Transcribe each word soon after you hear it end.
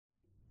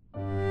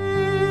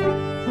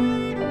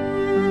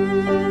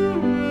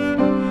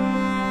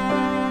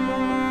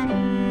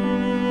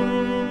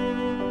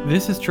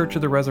This is Church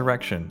of the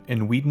Resurrection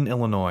in Wheaton,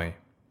 Illinois.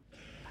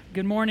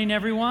 Good morning,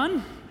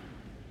 everyone.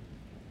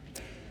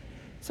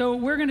 So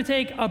we're going to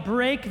take a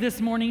break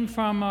this morning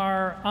from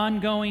our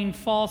ongoing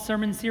fall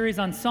sermon series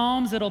on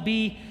Psalms. It'll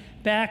be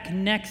back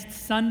next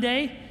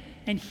Sunday.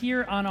 And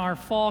here on our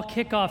fall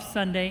kickoff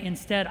Sunday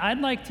instead, I'd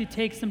like to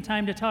take some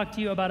time to talk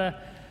to you about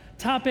a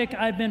topic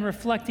I've been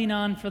reflecting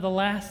on for the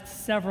last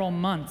several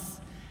months.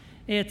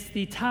 It's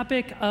the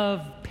topic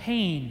of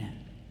pain.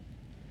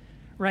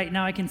 Right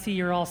now I can see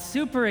you're all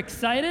super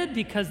excited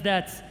because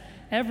that's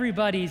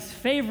everybody's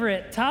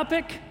favorite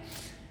topic.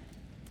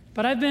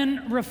 But I've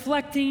been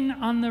reflecting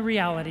on the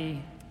reality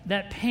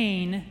that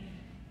pain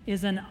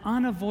is an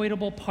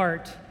unavoidable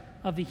part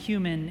of the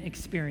human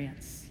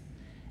experience.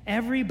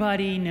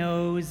 Everybody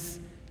knows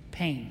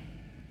pain.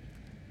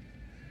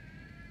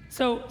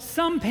 So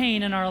some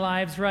pain in our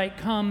lives, right,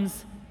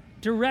 comes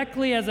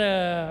directly as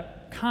a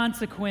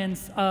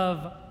consequence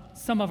of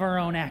some of our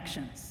own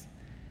actions.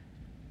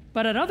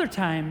 But at other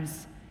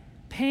times,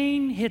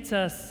 pain hits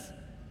us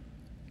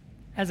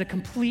as a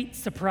complete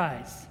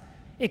surprise.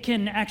 It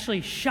can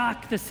actually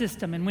shock the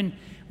system. And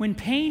when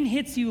pain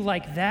hits you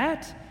like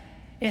that,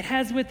 it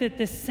has with it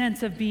this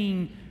sense of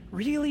being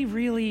really,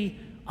 really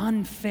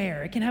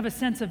unfair. It can have a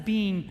sense of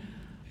being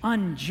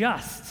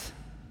unjust.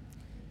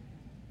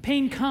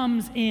 Pain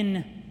comes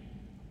in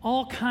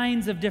all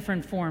kinds of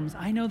different forms.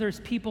 I know there's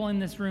people in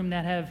this room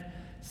that have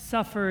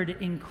suffered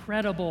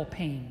incredible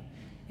pain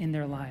in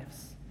their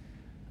lives.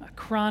 A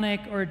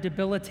chronic or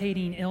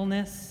debilitating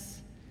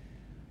illness,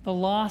 the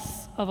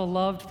loss of a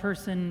loved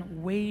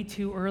person way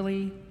too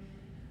early,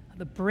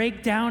 the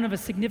breakdown of a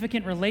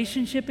significant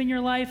relationship in your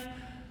life,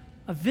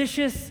 a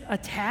vicious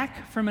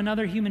attack from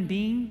another human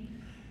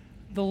being,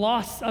 the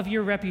loss of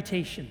your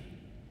reputation.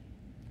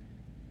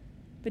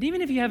 But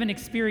even if you haven't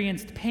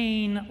experienced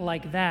pain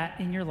like that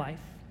in your life,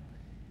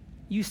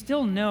 you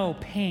still know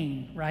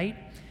pain, right?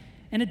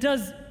 And it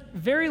does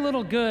very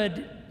little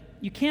good.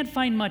 You can't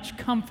find much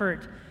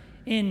comfort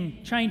in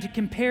trying to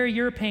compare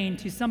your pain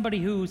to somebody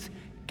who's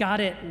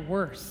got it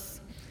worse.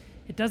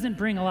 It doesn't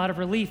bring a lot of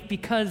relief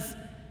because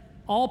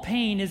all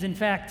pain is in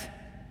fact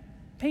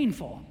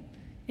painful.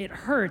 It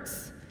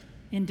hurts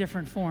in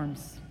different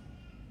forms.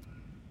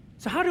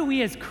 So how do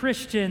we as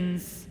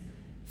Christians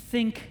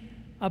think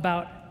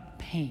about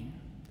pain?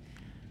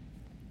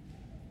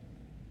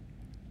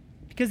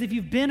 Because if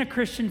you've been a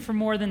Christian for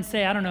more than,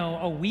 say,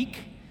 a week,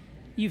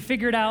 you've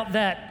figured out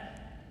that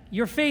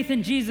your faith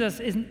in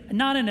Jesus is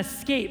not an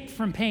escape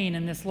from pain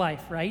in this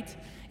life, right?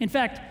 In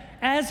fact,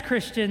 as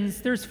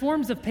Christians, there's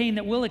forms of pain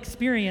that we'll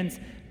experience,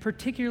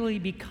 particularly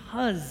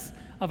because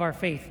of our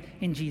faith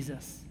in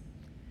Jesus.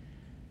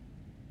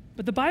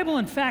 But the Bible,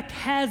 in fact,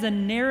 has a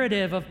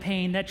narrative of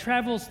pain that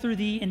travels through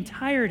the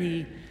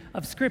entirety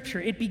of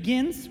Scripture. It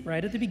begins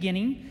right at the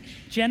beginning,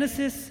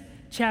 Genesis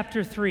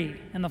chapter 3,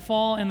 and the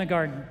fall in the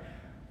garden,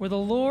 where the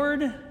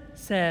Lord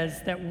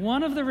says that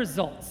one of the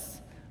results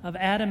of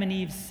Adam and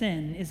Eve's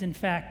sin is in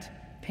fact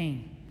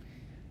pain.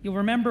 You'll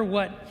remember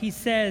what he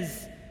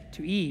says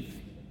to Eve: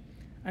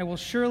 I will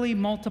surely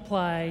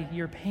multiply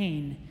your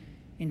pain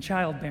in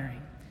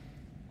childbearing.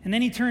 And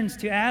then he turns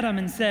to Adam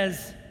and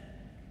says,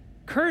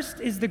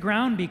 cursed is the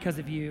ground because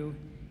of you.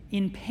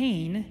 In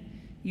pain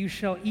you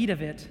shall eat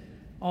of it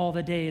all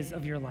the days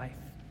of your life.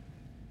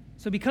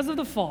 So because of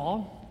the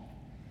fall,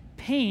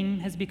 pain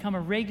has become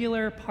a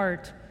regular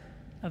part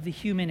of the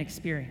human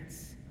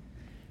experience.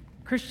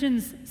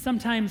 Christians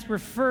sometimes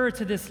refer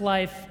to this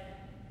life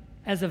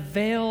as a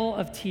vale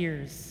of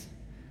tears,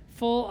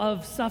 full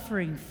of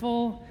suffering,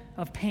 full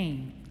of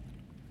pain.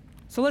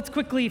 So let's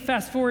quickly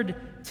fast forward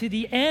to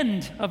the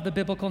end of the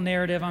biblical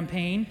narrative on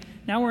pain.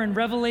 Now we're in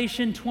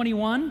Revelation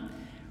 21,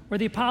 where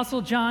the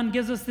Apostle John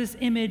gives us this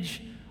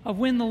image of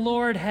when the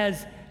Lord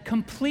has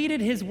completed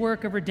his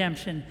work of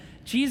redemption.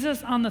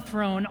 Jesus on the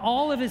throne,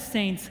 all of his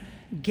saints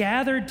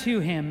gathered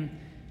to him,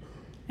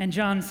 and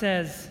John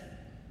says,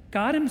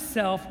 God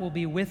himself will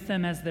be with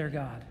them as their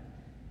God.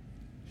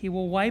 He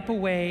will wipe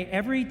away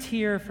every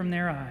tear from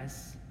their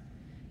eyes,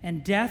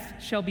 and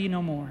death shall be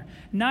no more.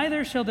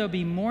 Neither shall there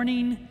be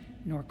mourning,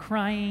 nor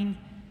crying,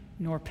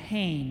 nor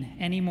pain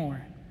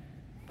anymore,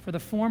 for the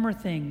former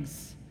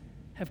things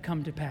have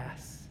come to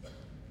pass.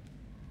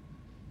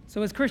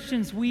 So as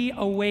Christians, we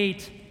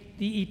await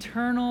the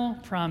eternal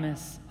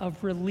promise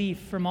of relief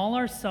from all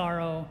our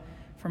sorrow,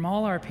 from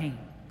all our pain.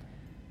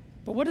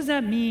 But what does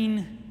that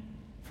mean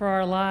for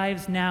our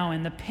lives now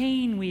and the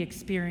pain we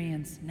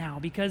experience now?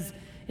 Because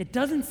it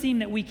doesn't seem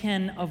that we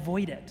can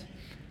avoid it.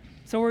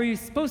 So are you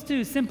supposed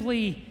to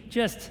simply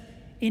just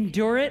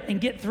endure it and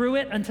get through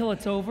it until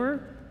it's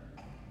over?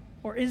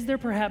 Or is there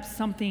perhaps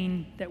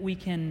something that we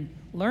can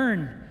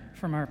learn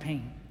from our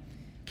pain?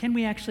 Can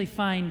we actually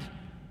find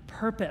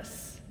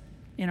purpose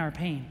in our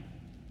pain?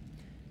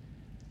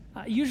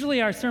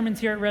 Usually our sermons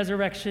here at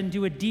Resurrection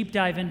do a deep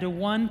dive into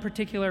one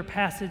particular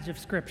passage of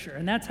Scripture,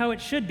 and that's how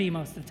it should be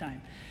most of the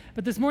time.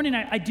 But this morning,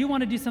 I do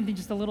want to do something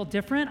just a little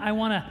different. I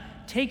want to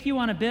take you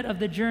on a bit of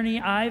the journey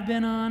I've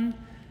been on,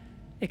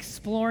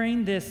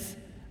 exploring this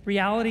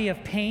reality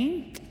of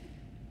pain.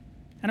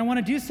 And I want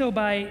to do so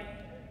by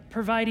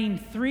providing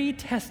 3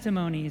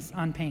 testimonies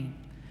on pain.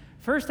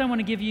 First, I want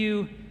to give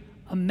you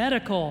a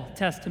medical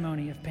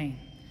testimony of pain.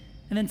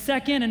 And then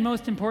second, and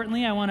most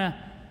importantly, I want to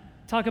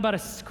talk about a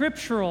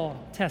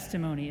scriptural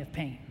testimony of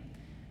pain.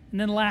 And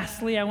then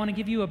lastly, I want to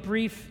give you a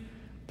brief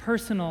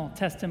personal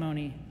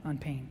testimony on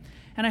pain.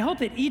 And I hope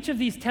that each of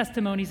these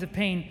testimonies of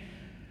pain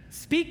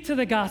speak to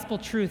the gospel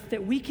truth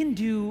that we can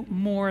do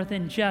more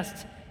than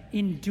just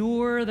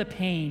endure the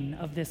pain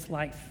of this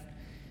life.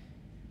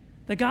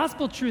 The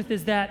gospel truth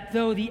is that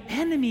though the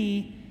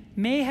enemy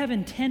may have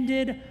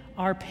intended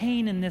our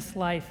pain in this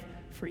life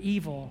for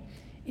evil,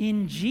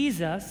 in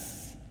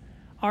Jesus,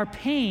 our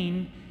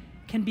pain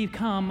can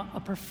become a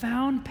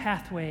profound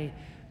pathway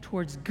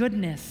towards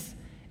goodness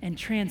and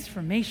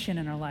transformation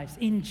in our lives.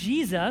 In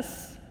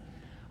Jesus,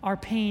 our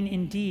pain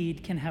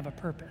indeed can have a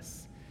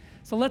purpose.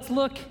 So let's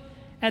look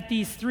at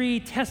these 3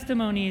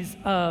 testimonies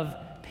of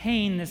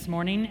pain this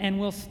morning, and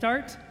we'll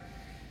start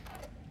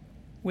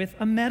with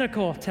a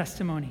medical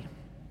testimony.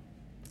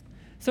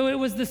 So it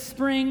was the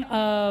spring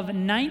of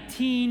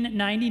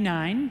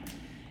 1999,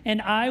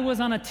 and I was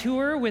on a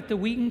tour with the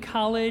Wheaton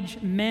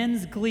College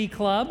Men's Glee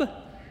Club.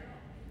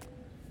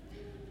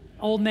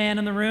 Old man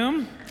in the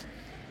room.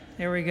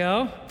 There we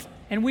go.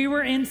 And we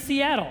were in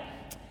Seattle.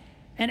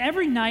 And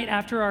every night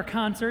after our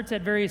concerts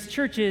at various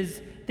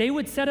churches, they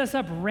would set us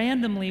up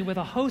randomly with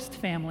a host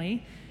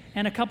family,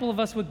 and a couple of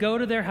us would go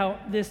to their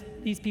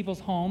these people's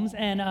homes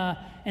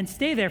and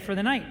stay there for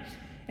the night.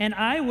 And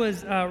I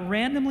was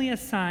randomly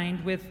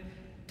assigned with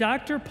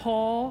Dr.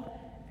 Paul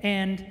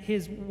and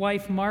his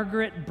wife,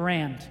 Margaret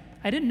Brand.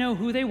 I didn't know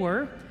who they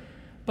were,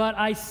 but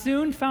I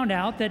soon found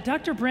out that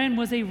Dr. Brand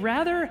was a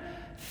rather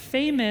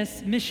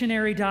famous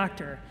missionary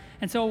doctor.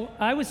 And so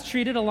I was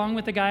treated, along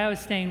with the guy I was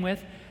staying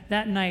with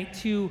that night,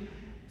 to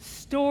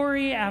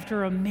story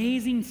after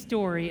amazing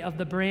story of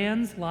the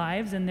Brands'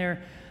 lives and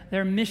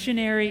their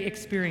missionary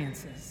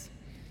experiences.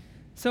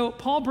 So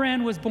Paul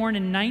Brand was born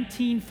in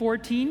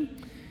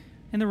 1914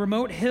 in the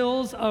remote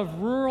hills of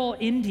rural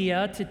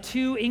India to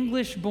 2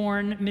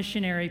 English-born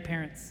missionary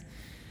parents.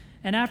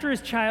 And after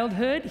his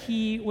childhood,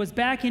 he was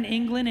back in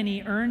England and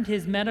he earned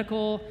his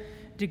medical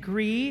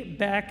degree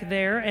back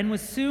there and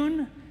was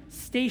soon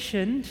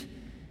stationed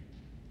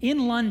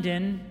in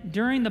London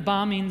during the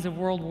bombings of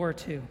World War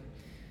II.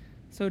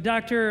 So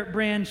Dr.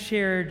 Brand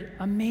shared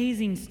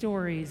amazing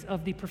stories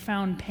of the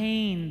profound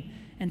pain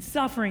and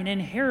suffering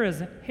and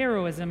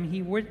heroism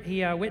he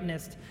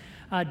witnessed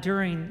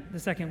during the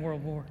Second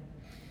World War.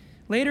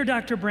 Later,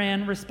 Dr.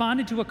 Brand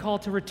responded to a call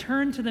to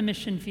return to the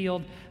mission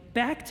field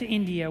back to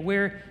India,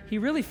 where he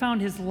really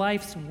found his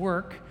life's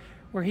work,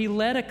 where he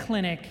led a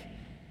clinic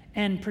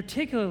and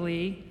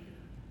particularly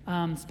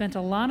spent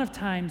a lot of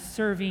time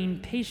serving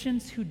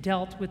patients who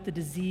dealt with the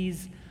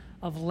disease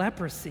of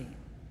leprosy.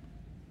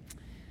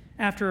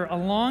 After a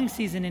long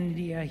season in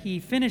India, he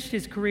finished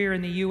his career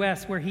in the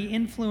U.S., where he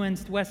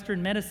influenced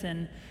Western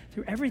medicine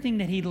through everything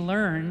that he'd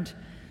learned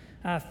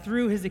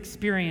through his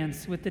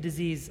experience with the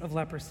disease of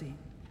leprosy.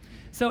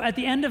 So at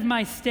the end of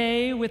my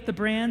stay with the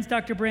Brands,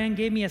 Dr. Brand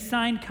gave me a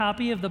signed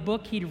copy of the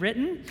book he'd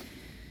written,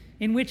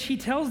 in which he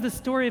tells the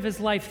story of his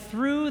life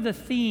through the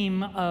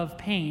theme of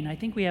pain. I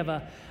think we have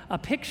a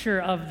picture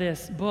of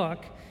this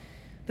book.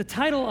 The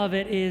title of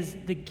it is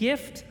The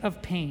Gift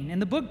of Pain,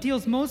 and the book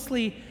deals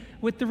mostly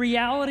with the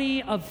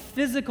reality of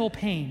physical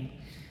pain.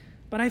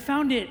 But I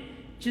found it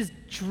just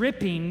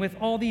dripping with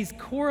all these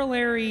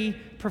corollary,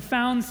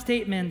 profound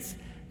statements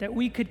that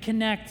we could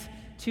connect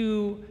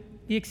to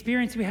the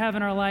experience we have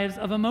in our lives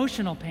of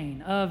emotional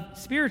pain, of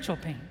spiritual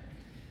pain.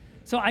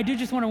 So I do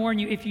just want to warn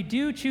you, if you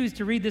do choose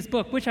to read this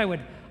book, which I would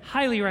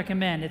highly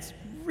recommend, it's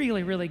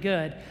really, really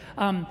good,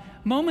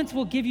 moments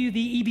will give you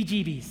the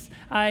EBGBs.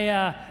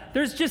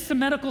 There's just some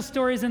medical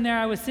stories in there.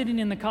 I was sitting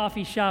in the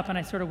coffee shop and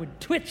I sort of would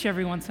twitch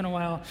every once in a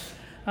while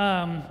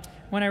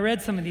when I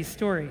read some of these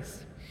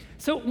stories.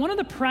 So one of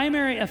the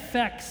primary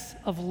effects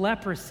of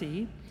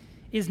leprosy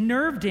is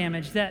nerve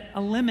damage that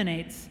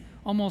eliminates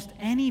almost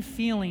any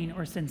feeling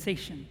or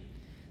sensation.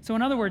 So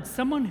in other words,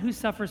 someone who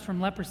suffers from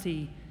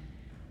leprosy,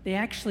 they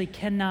actually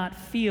cannot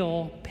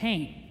feel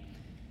pain.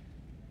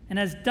 And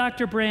as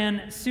Dr.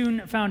 Brand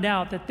soon found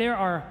out, that there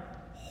are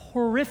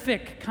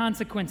horrific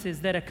consequences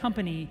that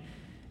accompany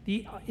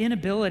the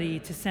inability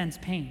to sense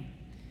pain.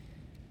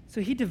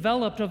 So he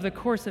developed over the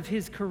course of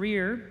his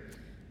career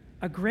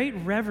a great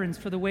reverence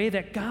for the way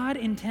that God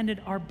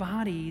intended our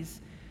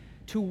bodies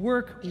to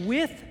work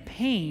with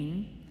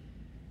pain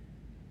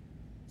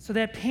so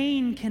that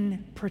pain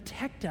can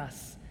protect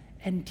us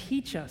and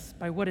teach us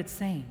by what it's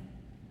saying.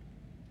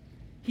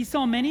 He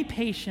saw many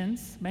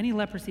patients, many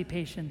leprosy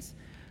patients,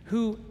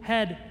 who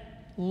had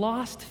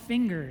lost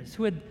fingers,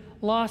 who had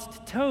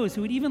lost toes,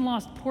 who had even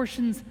lost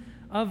portions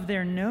of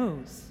their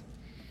nose.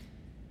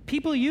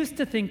 People used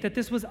to think that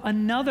this was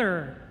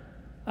another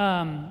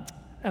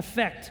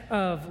effect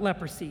of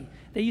leprosy.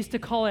 They used to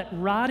call it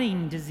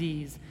rotting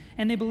disease,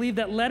 and they believed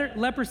that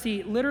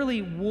leprosy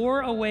literally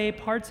wore away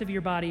parts of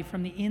your body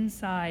from the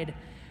inside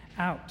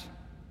out.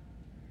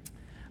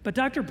 But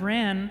Dr.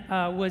 Brand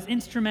was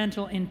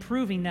instrumental in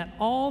proving that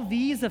all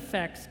these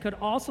effects could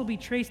also be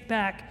traced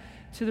back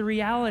to the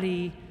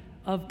reality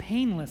of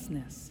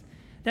painlessness.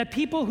 That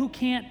people who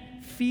can't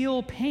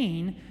feel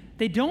pain,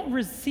 they don't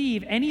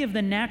receive any of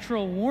the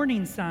natural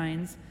warning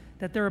signs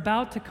that they're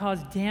about to cause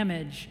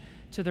damage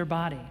to their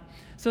body.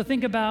 So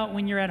think about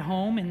when you're at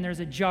home and there's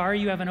a jar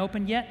you haven't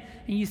opened yet,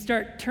 and you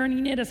start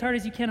turning it as hard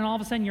as you can, and all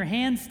of a sudden your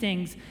hand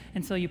stings,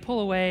 and so you pull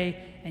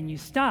away and you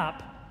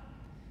stop,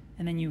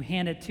 and then you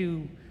hand it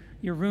to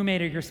your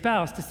roommate or your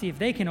spouse to see if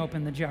they can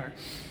open the jar.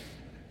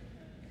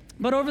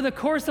 But over the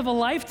course of a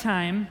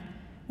lifetime,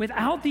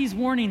 without these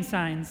warning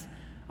signs,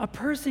 a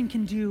person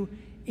can do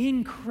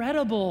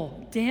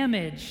incredible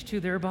damage to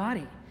their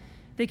body.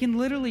 They can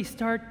literally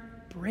start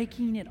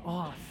breaking it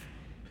off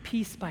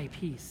piece by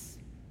piece.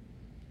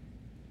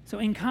 So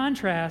in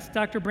contrast,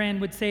 Dr.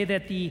 Brand would say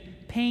that the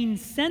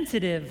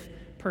pain-sensitive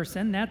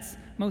person, that's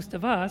most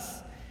of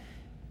us,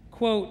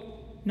 quote,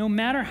 no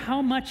matter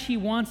how much he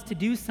wants to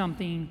do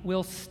something,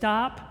 will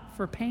stop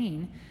for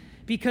pain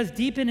because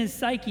deep in his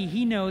psyche,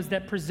 he knows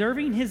that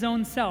preserving his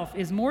own self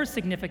is more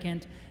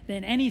significant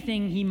than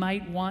anything he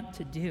might want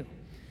to do.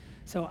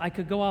 So I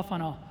could go off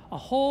on a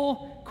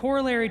whole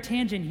corollary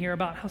tangent here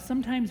about how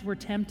sometimes we're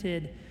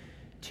tempted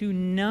to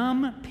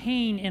numb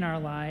pain in our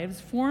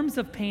lives, forms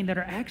of pain that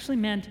are actually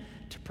meant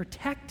to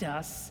protect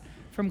us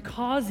from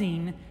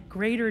causing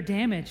greater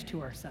damage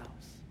to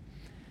ourselves.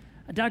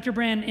 Dr.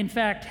 Brand, in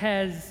fact,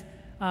 has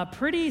a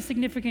pretty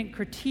significant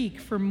critique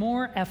for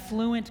more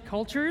affluent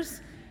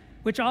cultures,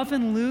 which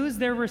often lose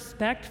their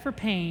respect for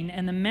pain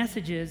and the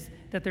messages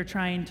that they're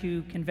trying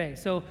to convey.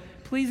 So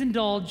please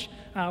indulge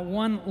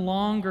one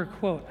longer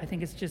quote. I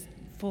think it's just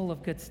full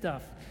of good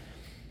stuff.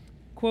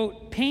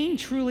 Quote, pain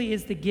truly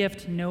is the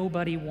gift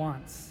nobody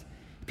wants.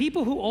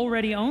 People who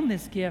already own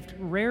this gift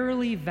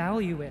rarely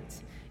value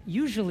it.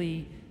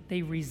 Usually,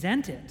 they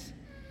resent it.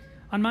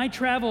 On my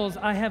travels,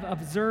 I have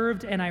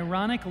observed an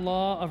ironic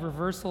law of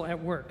reversal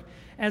at work.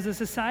 As a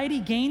society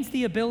gains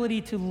the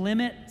ability to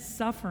limit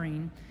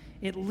suffering,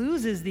 it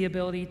loses the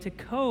ability to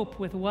cope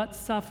with what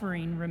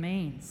suffering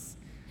remains.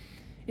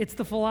 It's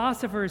the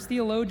philosophers,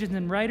 theologians,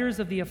 and writers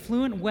of the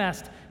affluent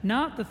West,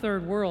 not the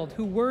third world,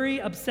 who worry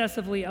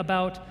obsessively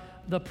about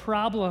the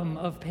problem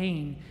of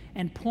pain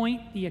and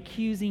point the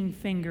accusing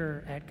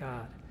finger at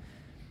God.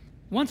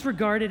 Once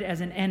regarded as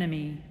an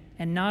enemy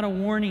and not a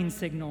warning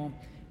signal,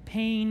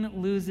 pain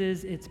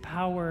loses its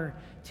power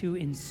to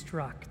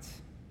instruct.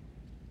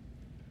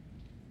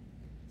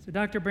 So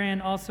Dr.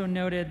 Brand also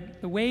noted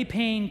the way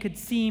pain could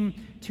seem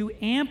to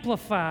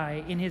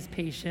amplify in his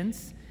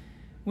patients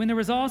when there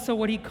was also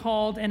what he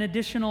called an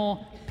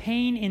additional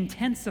pain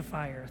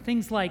intensifier,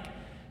 things like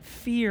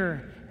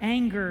fear,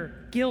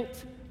 anger,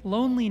 guilt,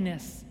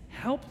 loneliness,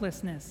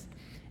 helplessness.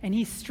 And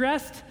he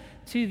stressed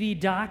to the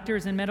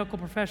doctors and medical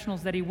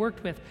professionals that he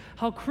worked with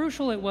how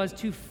crucial it was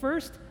to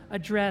first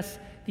address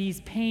these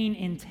pain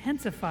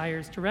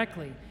intensifiers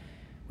directly,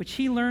 which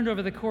he learned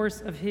over the course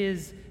of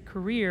his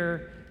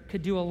career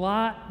could do a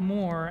lot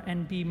more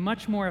and be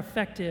much more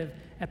effective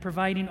at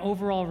providing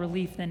overall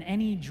relief than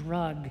any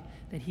drug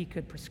that he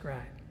could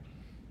prescribe.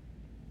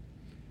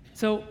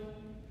 So,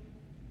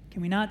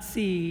 can we not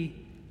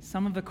see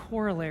some of the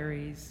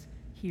corollaries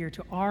here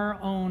to our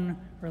own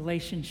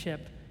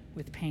relationship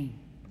with pain?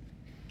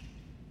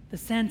 The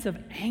sense of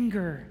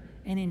anger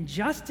and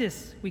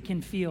injustice we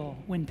can feel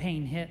when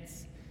pain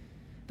hits.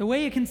 The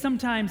way it can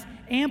sometimes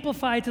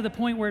amplify to the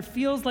point where it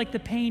feels like the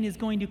pain is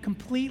going to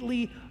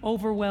completely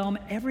overwhelm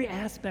every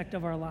aspect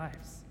of our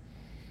lives.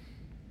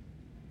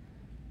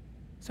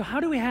 So how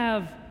do we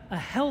have a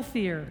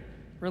healthier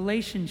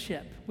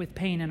relationship with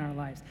pain in our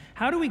lives?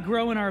 How do we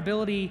grow in our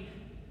ability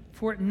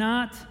for it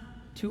not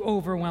to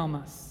overwhelm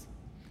us?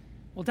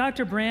 Well,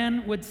 Dr.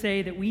 Brand would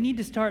say that we need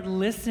to start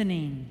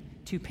listening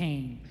to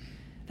pain,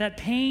 that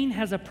pain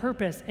has a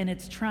purpose and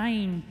it's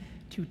trying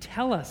to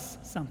tell us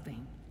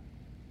something.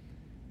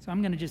 So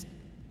I'm going to just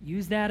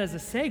use that as a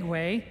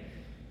segue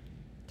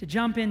to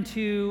jump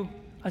into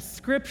a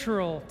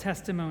scriptural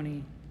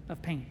testimony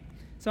of pain.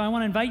 So I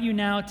want to invite you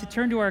now to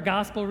turn to our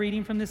gospel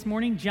reading from this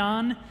morning,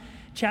 John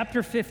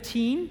chapter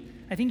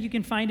 15. I think you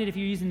can find it if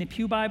you're using the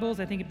Pew Bibles.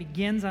 I think it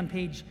begins on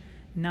page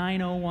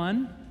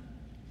 901.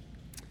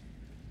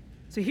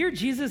 So here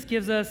Jesus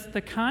gives us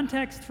the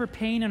context for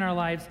pain in our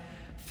lives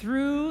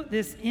through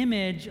this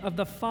image of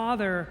the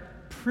Father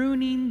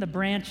pruning the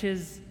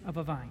branches of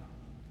a vine.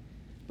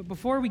 But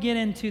before we get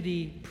into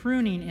the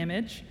pruning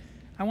image,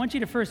 I want you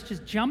to first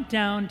just jump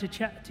down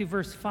to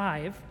verse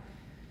 5,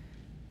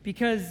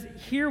 because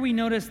here we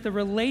notice the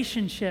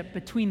relationship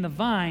between the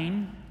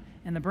vine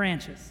and the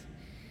branches.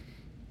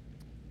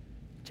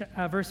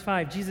 Verse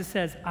 5, Jesus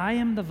says, I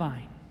am the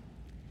vine,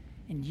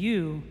 and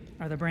you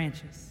are the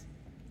branches.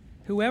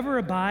 Whoever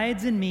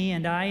abides in me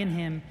and I in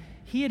him,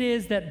 he it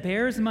is that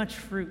bears much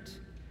fruit,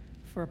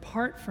 for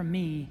apart from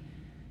me,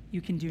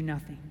 you can do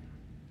nothing.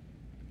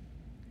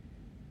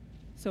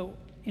 So,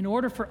 in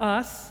order for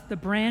us, the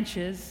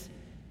branches,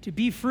 to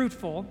be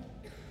fruitful,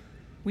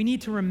 we need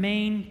to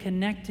remain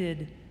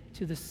connected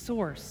to the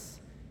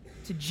source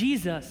to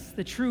Jesus,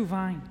 the true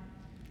vine.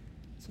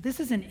 So this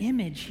is an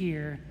image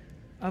here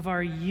of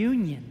our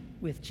union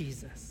with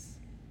Jesus.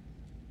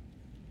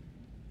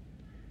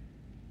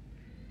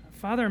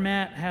 Father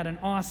Matt had an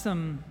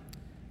awesome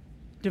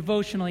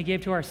devotional he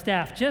gave to our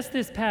staff just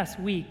this past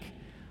week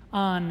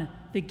on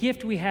the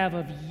gift we have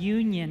of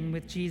union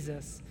with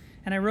Jesus.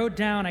 And I wrote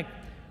down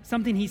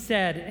something he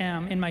said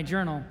in my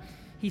journal.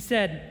 He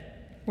said,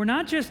 we're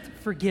not just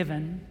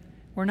forgiven,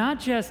 we're not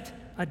just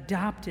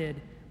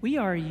adopted, we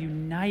are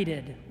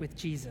united with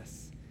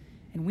Jesus.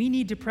 And we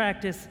need to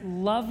practice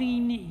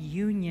loving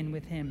union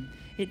with him.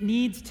 It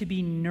needs to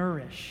be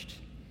nourished.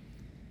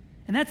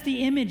 And that's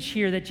the image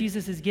here that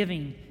Jesus is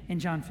giving in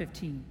John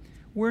 15.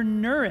 We're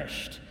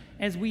nourished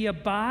as we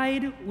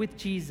abide with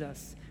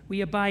Jesus.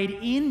 We abide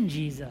in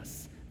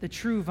Jesus, the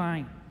true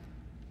vine.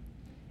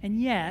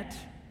 And yet,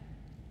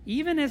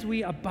 even as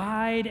we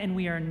abide and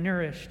we are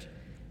nourished,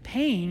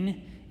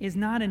 pain is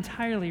not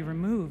entirely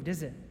removed,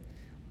 is it?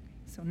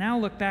 So now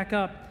look back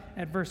up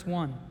at verse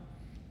 1.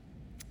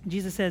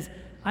 Jesus says,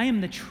 I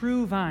am the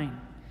true vine,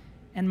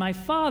 and my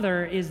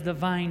Father is the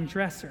vine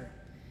dresser.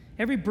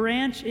 Every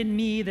branch in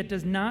me that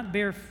does not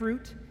bear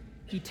fruit,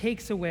 he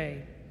takes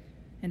away.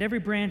 And every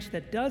branch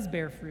that does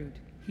bear fruit,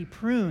 he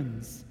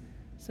prunes,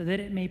 so that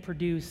it may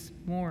produce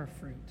more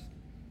fruit.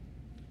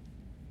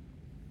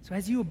 So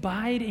as you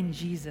abide in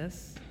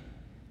Jesus,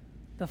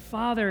 the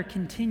Father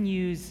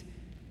continues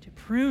to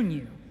prune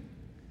you.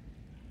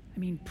 I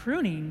mean,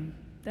 pruning,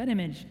 that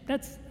image,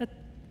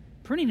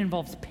 pruning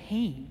involves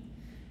pain.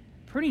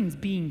 Pruning's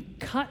being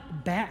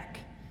cut back.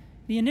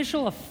 The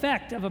initial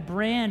effect of a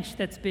branch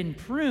that's been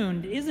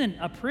pruned isn't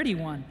a pretty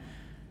one.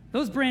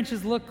 Those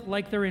branches look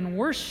like they're in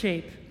worse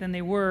shape than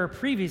they were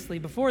previously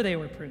before they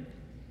were pruned.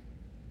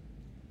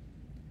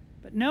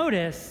 But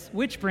notice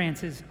which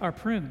branches are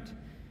pruned.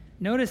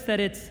 Notice that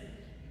it's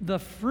the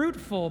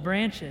fruitful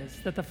branches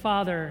that the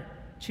Father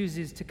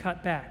chooses to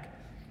cut back.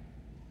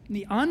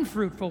 The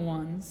unfruitful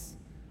ones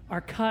are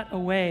cut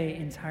away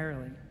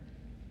entirely.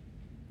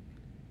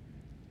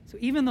 So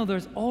even though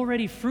there's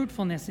already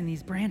fruitfulness in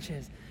these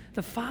branches,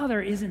 the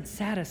Father isn't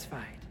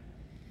satisfied.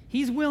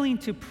 He's willing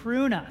to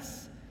prune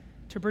us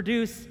to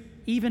produce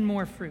even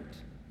more fruit.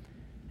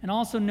 And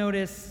also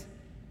notice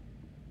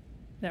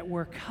that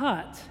we're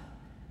cut,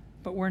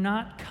 but we're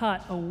not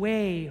cut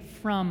away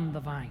from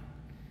the vine.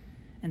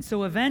 And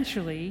so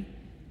eventually,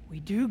 we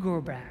do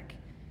grow back,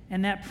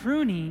 and that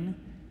pruning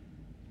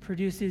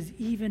produces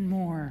even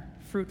more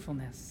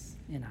fruitfulness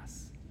in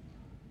us.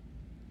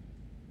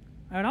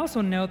 I would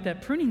also note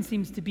that pruning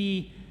seems to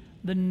be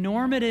the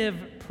normative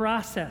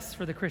process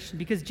for the Christian,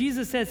 because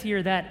Jesus says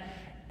here that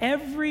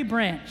every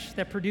branch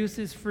that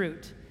produces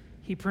fruit,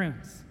 he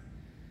prunes.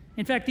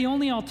 In fact, the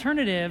only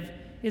alternative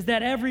is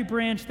that every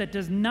branch that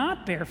does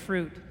not bear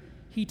fruit,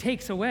 he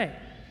takes away.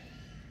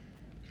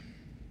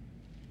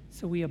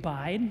 So we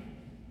abide,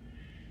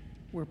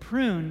 we're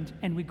pruned,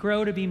 and we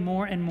grow to be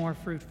more and more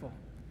fruitful.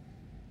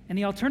 And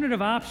the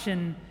alternative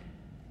option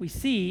we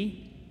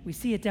see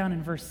it down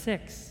in verse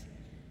 6.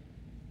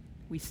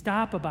 We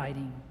stop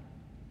abiding,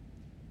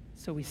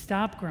 so we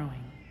stop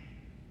growing,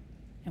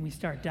 and we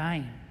start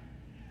dying.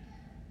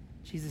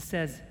 Jesus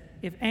says,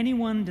 if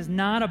anyone does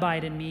not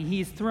abide in me,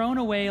 he is thrown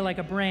away like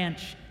a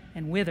branch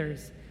and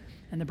withers,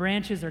 and the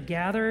branches are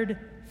gathered,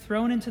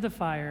 thrown into the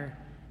fire,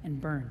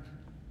 and burned.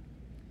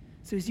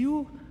 So as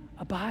you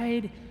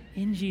abide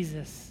in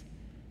Jesus,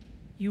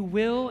 you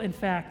will, in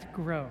fact,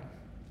 grow.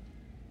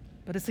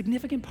 But a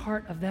significant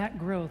part of that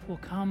growth will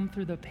come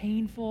through the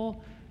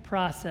painful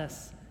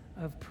process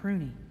of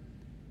pruning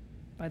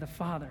by the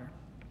Father.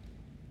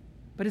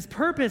 But his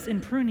purpose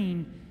in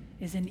pruning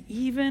is an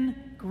even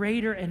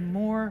greater and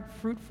more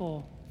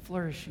fruitful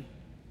flourishing.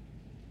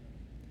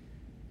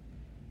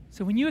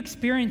 So when you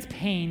experience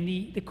pain,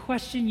 the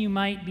question you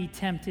might be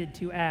tempted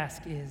to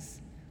ask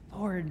is,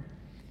 Lord,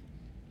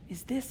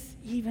 is this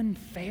even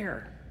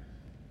fair?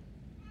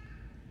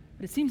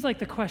 But it seems like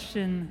the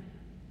question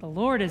the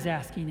Lord is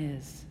asking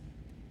is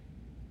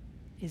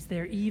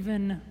there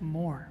even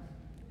more?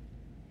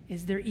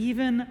 Is there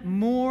even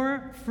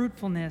more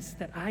fruitfulness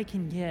that I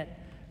can get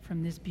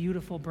from this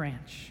beautiful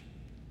branch?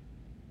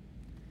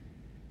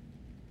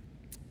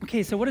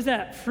 Okay, so what does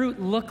that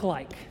fruit look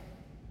like?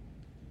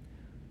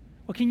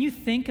 Well, can you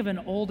think of an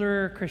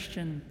older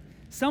Christian,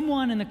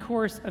 someone in the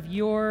course of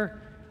your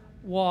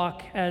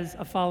walk as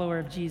a follower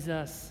of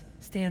Jesus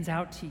stands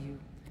out to you?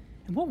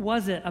 And what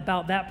was it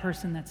about that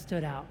person that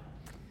stood out?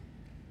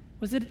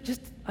 Was it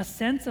just a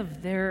sense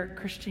of their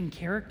Christian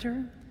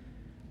character?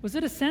 Was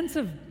it a sense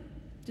of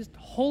just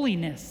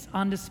holiness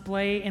on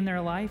display in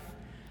their life?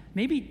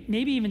 Maybe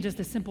even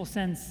just a simple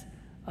sense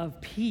of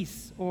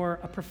peace or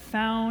a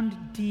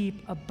profound,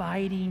 deep,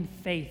 abiding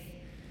faith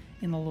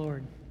in the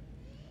Lord.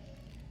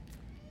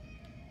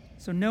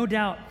 So no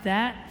doubt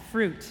that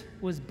fruit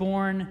was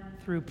born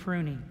through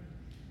pruning.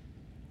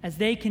 As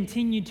they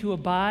continued to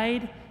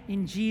abide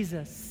in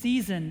Jesus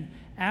season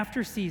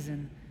after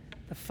season,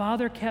 the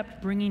Father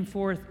kept bringing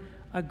forth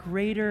a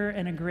greater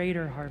and a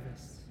greater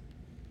harvest.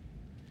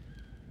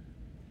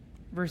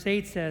 Verse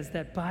 8 says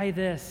that by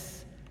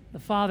this the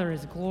Father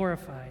is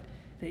glorified,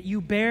 that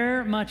you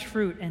bear much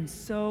fruit and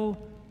so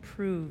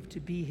prove to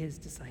be his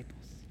disciples.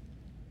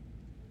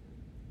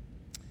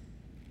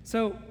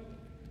 So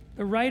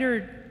the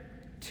writer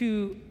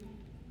to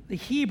the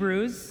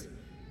Hebrews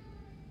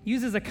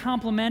uses a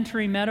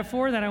complementary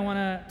metaphor that I want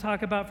to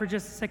talk about for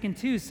just a second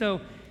too. So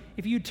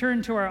if you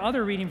turn to our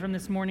other reading from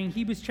this morning,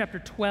 Hebrews chapter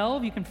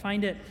 12, you can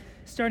find it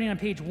starting on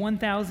page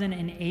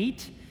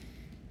 1008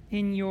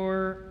 in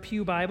your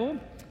Pew Bible.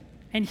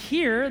 And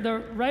here, the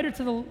writer of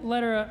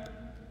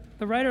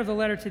the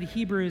letter to the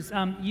Hebrews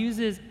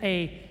uses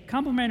a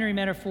complementary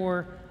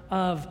metaphor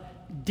of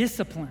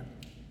discipline.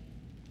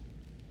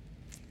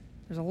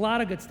 There's a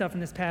lot of good stuff in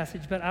this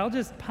passage, but I'll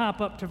just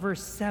pop up to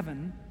verse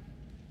 7,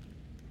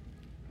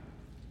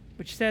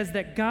 which says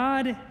that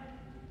God,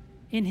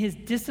 in his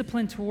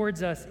discipline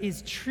towards us,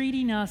 is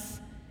treating us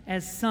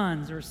as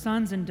sons or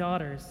sons and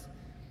daughters.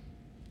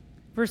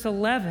 Verse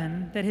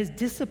 11, that his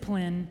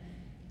discipline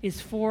is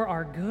for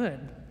our good,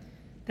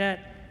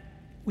 that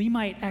we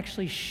might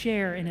actually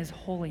share in his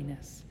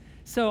holiness.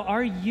 So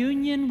our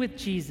union with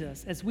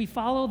Jesus, as we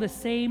follow the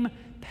same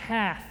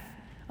path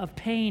of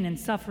pain and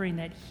suffering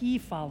that he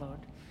followed,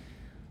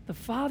 the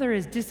Father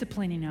is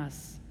disciplining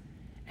us.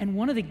 And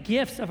one of the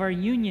gifts of our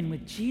union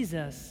with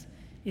Jesus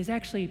is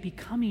actually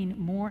becoming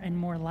more and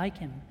more like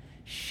him,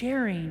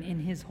 sharing in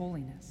his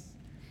holiness.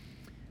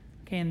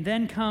 Okay, and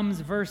then comes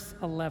verse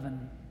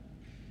 11.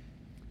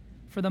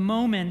 For the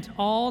moment,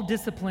 all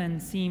discipline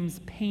seems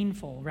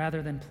painful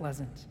rather than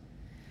pleasant,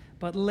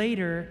 but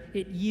later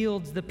it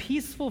yields the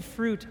peaceful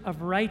fruit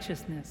of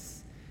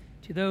righteousness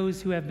to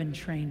those who have been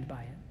trained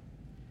by it.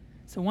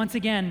 So once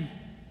again,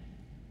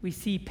 we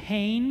see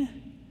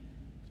pain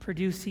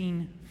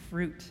producing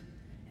fruit.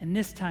 And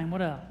this time,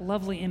 what a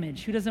lovely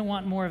image. Who doesn't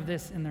want more of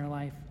this in their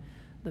life?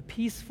 The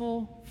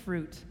peaceful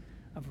fruit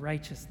of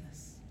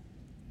righteousness.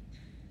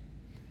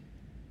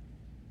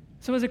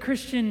 So as a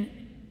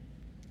Christian,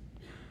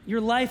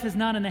 your life is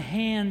not in the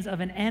hands of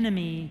an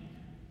enemy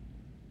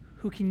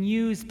who can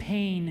use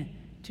pain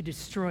to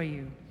destroy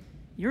you.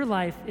 Your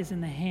life is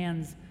in the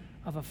hands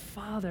of a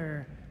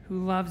Father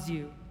who loves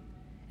you.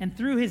 And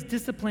through his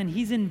discipline,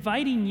 he's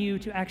inviting you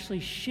to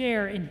actually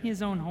share in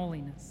his own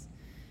holiness.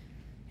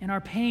 In our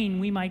pain,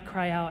 we might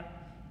cry out,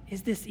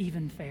 is this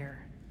even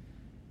fair?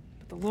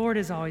 But the Lord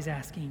is always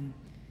asking,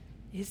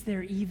 is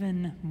there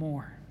even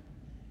more?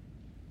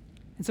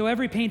 And so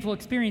every painful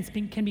experience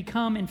can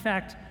become, in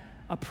fact,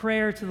 a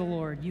prayer to the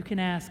Lord. You can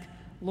ask,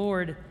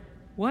 Lord,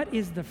 what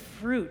is the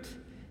fruit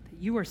that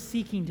you are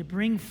seeking to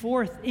bring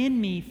forth in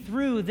me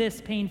through this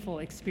painful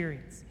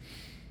experience?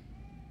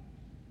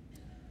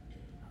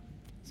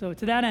 So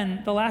to that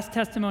end, the last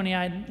testimony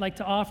I'd like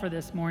to offer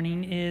this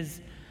morning is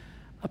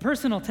a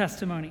personal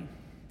testimony.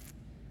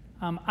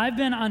 I've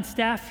been on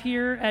staff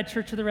here at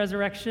Church of the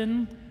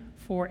Resurrection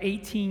for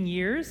 18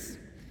 years.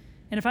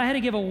 And if I had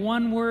to give a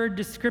one-word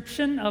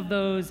description of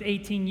those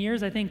 18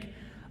 years, I think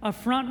a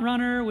front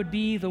runner would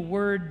be the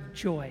word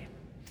joy.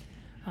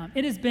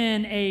 It has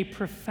been a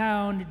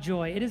profound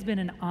joy. It has been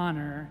an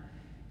honor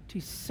to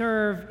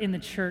serve in the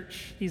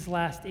church these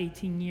last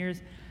 18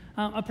 years.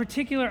 A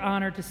particular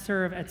honor to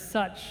serve at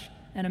such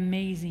an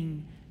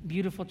amazing,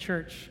 beautiful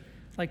church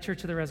like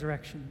Church of the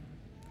Resurrection.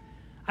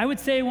 I would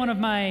say one of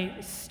my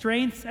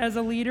strengths as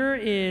a leader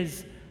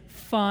is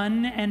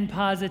fun and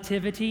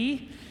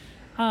positivity.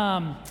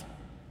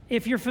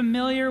 If you're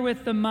familiar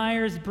with the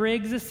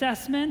Myers-Briggs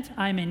assessment,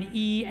 I'm an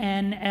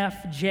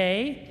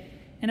ENFJ.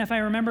 And if I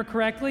remember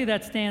correctly,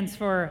 that stands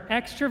for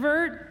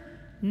extrovert,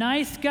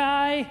 nice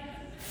guy,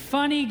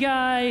 funny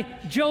guy,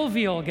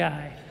 jovial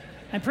guy.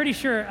 I'm pretty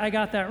sure I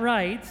got that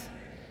right.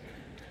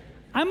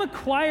 I'm a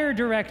choir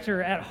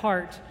director at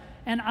heart,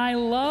 and I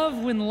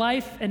love when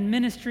life and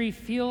ministry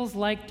feels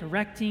like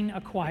directing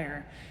a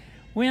choir.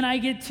 When I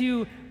get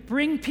to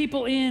bring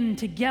people in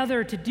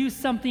together to do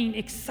something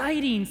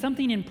exciting,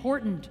 something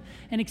important,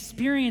 and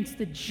experience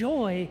the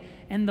joy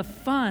and the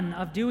fun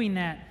of doing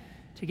that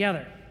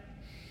together.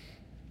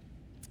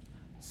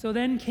 So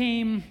then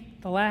came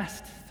the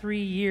last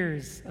 3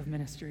 years of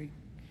ministry.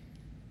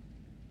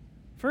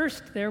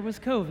 First, there was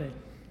COVID.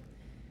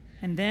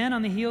 And then,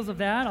 on the heels of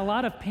that, a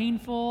lot of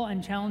painful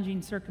and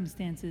challenging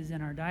circumstances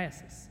in our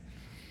diocese.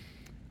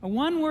 A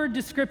one-word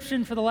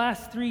description for the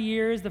last 3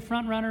 years, the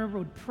front runner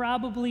would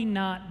probably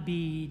not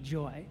be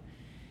joy.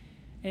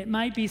 It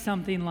might be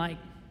something like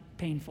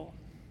painful.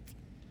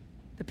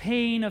 The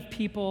pain of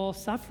people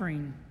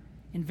suffering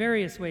in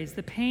various ways,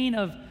 the pain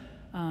of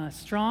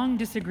strong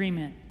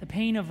disagreement, the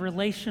pain of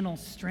relational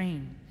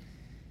strain.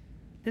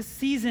 This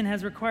season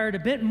has required a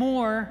bit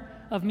more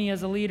of me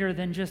as a leader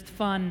than just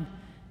fun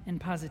and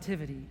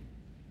positivity.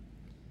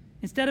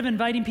 Instead of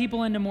inviting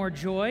people into more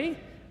joy,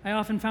 I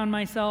often found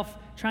myself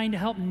trying to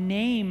help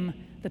name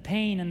the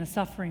pain and the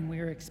suffering we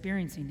were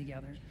experiencing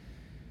together.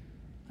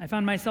 I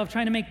found myself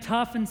trying to make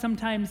tough and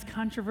sometimes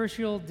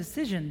controversial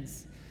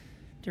decisions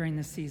during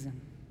this season.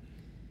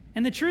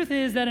 And the truth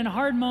is that in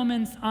hard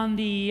moments on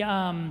the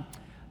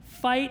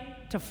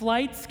fight to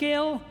flight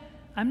scale,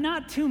 I'm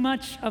not too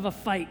much of a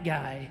fight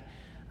guy.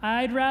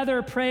 I'd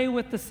rather pray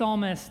with the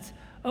psalmist,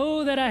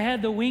 "Oh, that I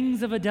had the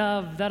wings of a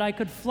dove, that I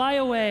could fly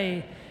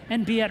away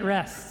and be at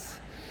rest."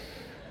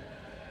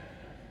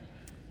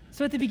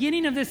 So at the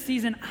beginning of this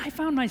season, I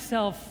found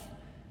myself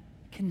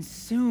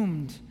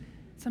consumed,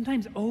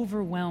 sometimes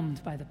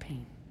overwhelmed by the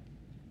pain.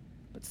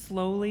 But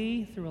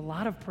slowly, through a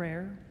lot of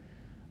prayer,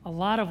 a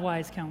lot of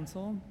wise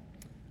counsel,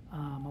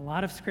 a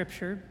lot of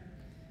scripture,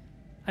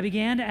 I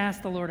began to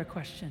ask the Lord a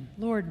question.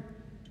 Lord,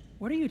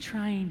 what are you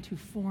trying to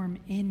form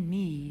in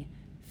me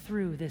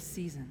through this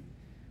season?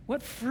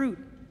 What fruit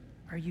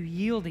are you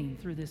yielding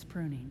through this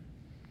pruning?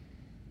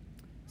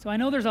 So I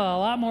know there's a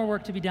lot more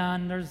work to be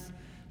done. There's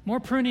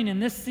more pruning in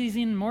this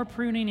season, more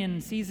pruning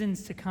in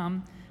seasons to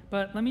come.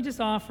 But let me just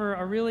offer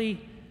a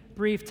really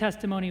brief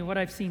testimony of what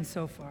I've seen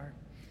so far.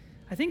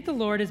 I think the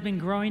Lord has been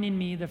growing in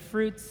me the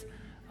fruits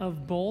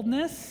of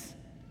boldness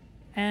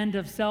and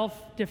of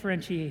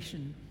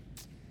self-differentiation.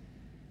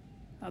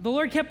 The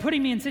Lord kept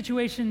putting me in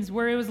situations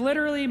where it was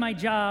literally my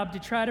job to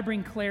try to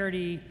bring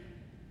clarity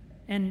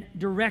and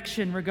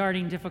direction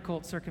regarding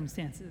difficult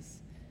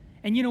circumstances.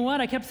 And you know what?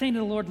 I kept saying to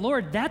the Lord,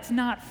 Lord, that's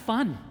not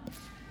fun.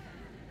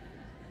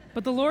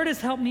 But the Lord has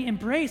helped me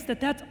embrace that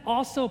that's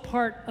also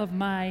part of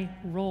my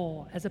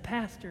role as a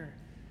pastor,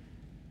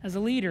 as a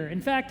leader.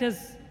 In fact,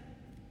 as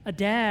a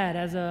dad,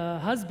 as a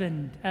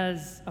husband,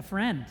 as a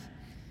friend.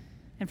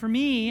 And for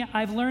me,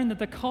 I've learned that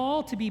the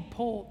call to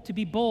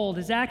be bold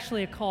is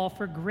actually a call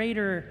for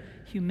greater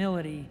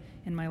humility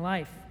in my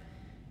life,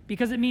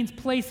 because it means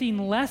placing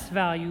less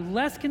value,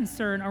 less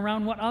concern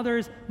around what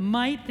others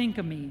might think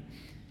of me,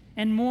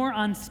 and more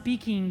on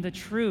speaking the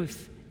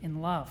truth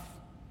in love.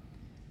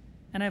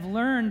 And I've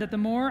learned that the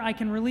more I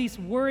can release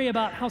worry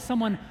about how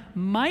someone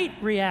might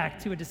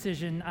react to a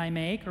decision I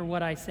make or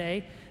what I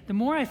say, the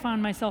more I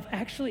found myself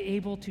actually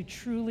able to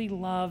truly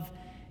love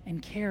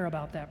and care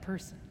about that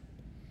person.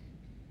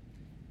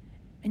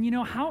 And you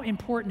know, how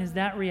important is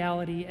that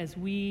reality as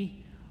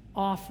we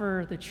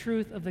offer the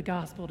truth of the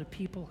gospel to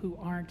people who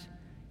aren't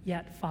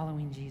yet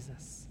following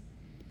Jesus?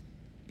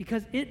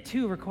 Because it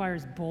too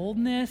requires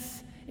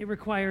boldness, it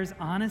requires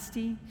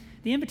honesty.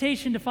 The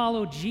invitation to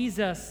follow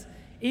Jesus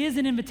is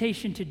an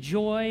invitation to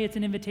joy, it's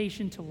an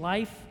invitation to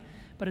life,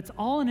 but it's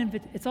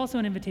also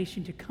an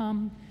invitation to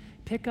come,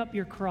 pick up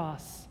your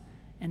cross,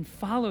 and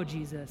follow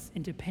Jesus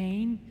into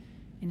pain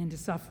and into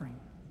suffering.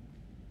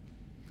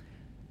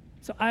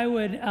 So I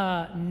would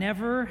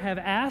never have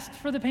asked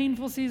for the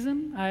painful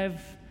season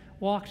I've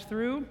walked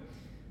through,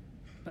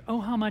 but oh,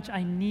 how much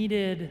I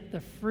needed the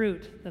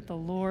fruit that the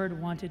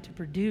Lord wanted to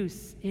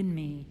produce in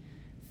me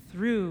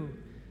through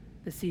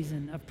the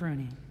season of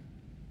pruning.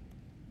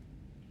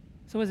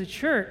 So as a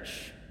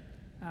church,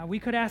 we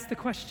could ask the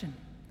question,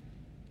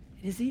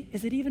 is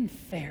it even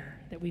fair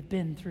that we've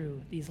been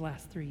through these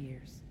last 3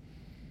 years?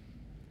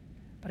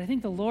 But I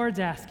think the Lord's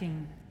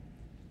asking,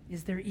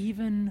 is there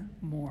even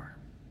more?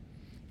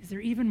 Is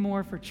there even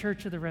more for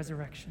Church of the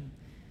Resurrection?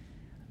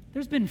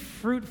 There's been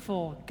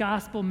fruitful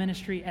gospel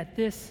ministry at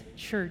this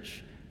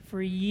church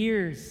for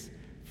years,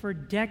 for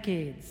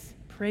decades.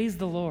 Praise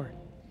the Lord.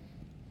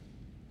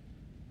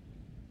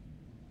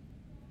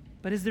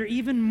 But is there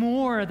even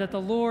more that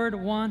the Lord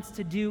wants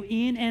to do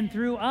in and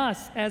through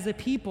us as a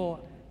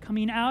people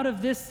coming out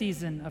of this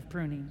season of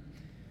pruning?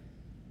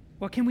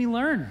 What can we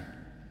learn?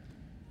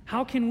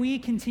 How can we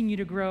continue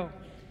to grow?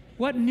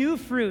 What new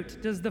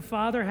fruit does the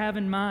Father have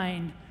in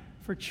mind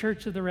for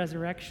Church of the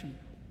Resurrection?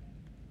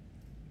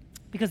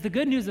 Because the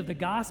good news of the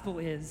gospel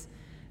is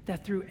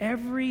that through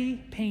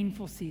every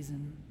painful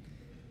season,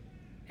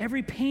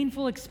 every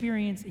painful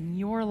experience in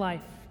your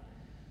life,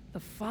 the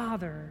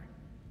Father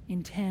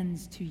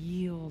intends to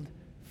yield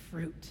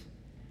fruit.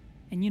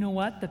 And you know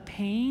what? The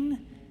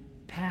pain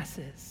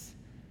passes,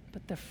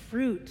 but the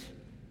fruit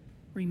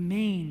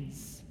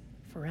remains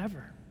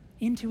forever,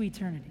 into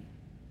eternity.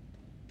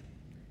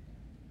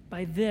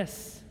 By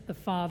this, the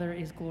Father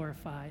is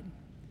glorified,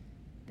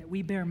 that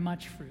we bear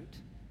much fruit,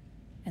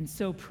 and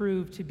so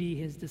prove to be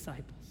his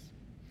disciples.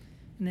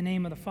 In the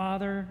name of the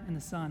Father, and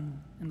the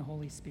Son, and the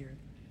Holy Spirit.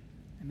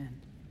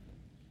 Amen.